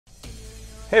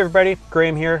Hey everybody,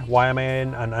 Graham here. Why am I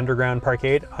in an underground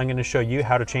parkade? I'm going to show you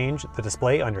how to change the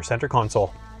display on your center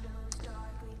console.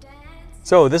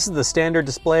 So this is the standard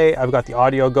display. I've got the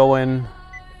audio going.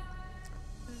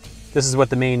 This is what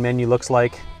the main menu looks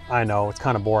like. I know, it's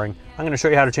kind of boring. I'm going to show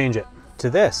you how to change it to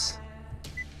this.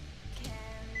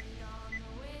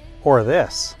 Or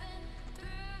this.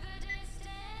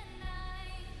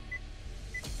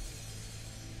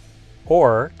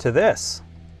 Or to this.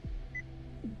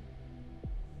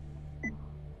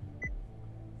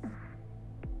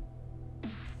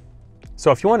 So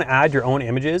if you want to add your own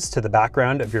images to the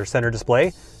background of your center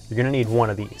display, you're going to need one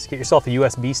of these. Get yourself a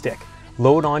USB stick,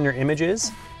 load on your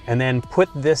images, and then put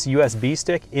this USB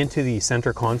stick into the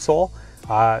center console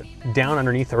down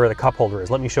underneath where the cup holder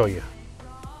is. Let me show you.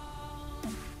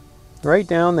 Right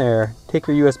down there, take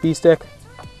your USB stick,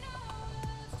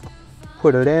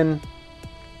 put it in,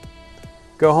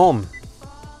 go home,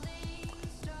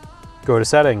 go to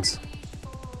settings,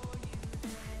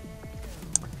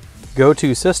 go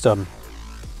to system,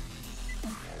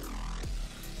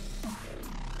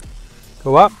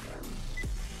 go up,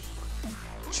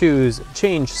 choose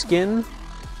change skin,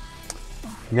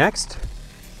 next,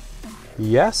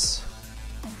 yes,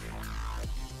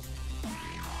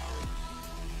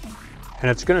 and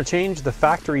it's going to change the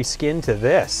factory skin to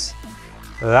this.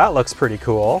 That looks pretty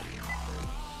cool.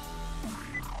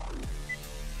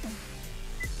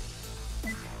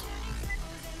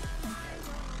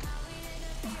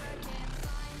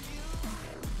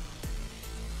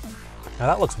 Now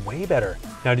that looks way better.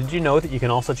 Now, did you know that you can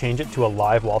also change it to a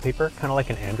live wallpaper, kind of like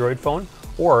an Android phone?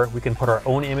 Or we can put our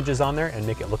own images on there and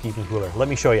make it look even cooler. Let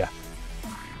me show you.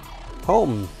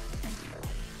 Home.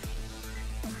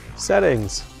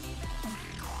 Settings.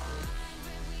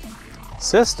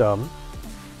 System.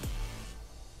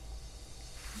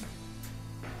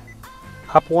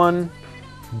 Up one.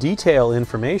 Detail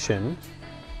information.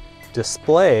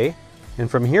 Display. And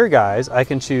from here, guys, I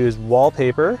can choose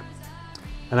wallpaper.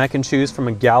 And I can choose from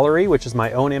a gallery, which is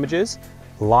my own images,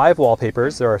 live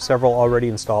wallpapers, there are several already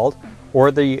installed, or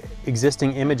the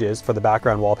existing images for the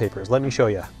background wallpapers. Let me show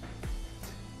you.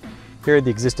 Here are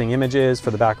the existing images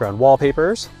for the background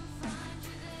wallpapers.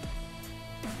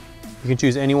 You can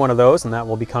choose any one of those and that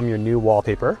will become your new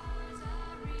wallpaper.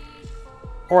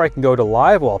 Or I can go to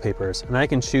live wallpapers and I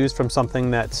can choose from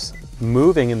something that's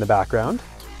moving in the background.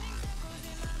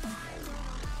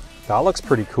 That looks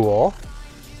pretty cool.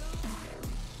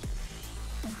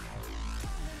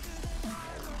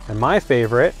 And my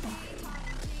favorite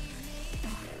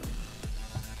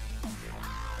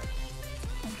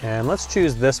and let's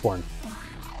choose this one.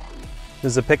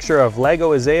 This is a picture of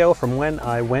Lago Iseo from when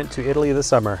I went to Italy this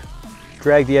summer.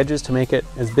 Drag the edges to make it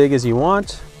as big as you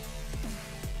want.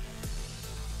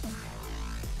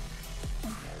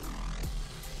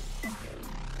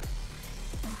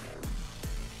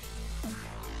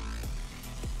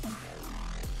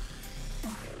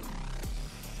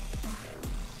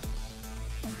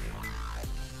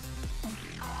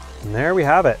 And there we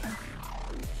have it.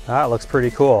 That looks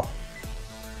pretty cool.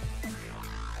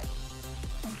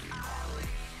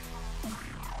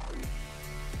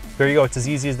 There you go, it's as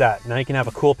easy as that. Now you can have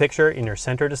a cool picture in your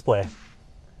center display.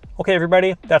 Okay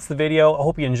everybody, that's the video. I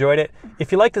hope you enjoyed it.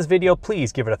 If you like this video,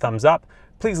 please give it a thumbs up.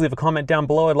 Please leave a comment down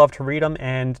below, I'd love to read them.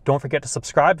 And don't forget to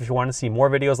subscribe if you want to see more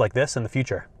videos like this in the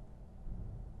future.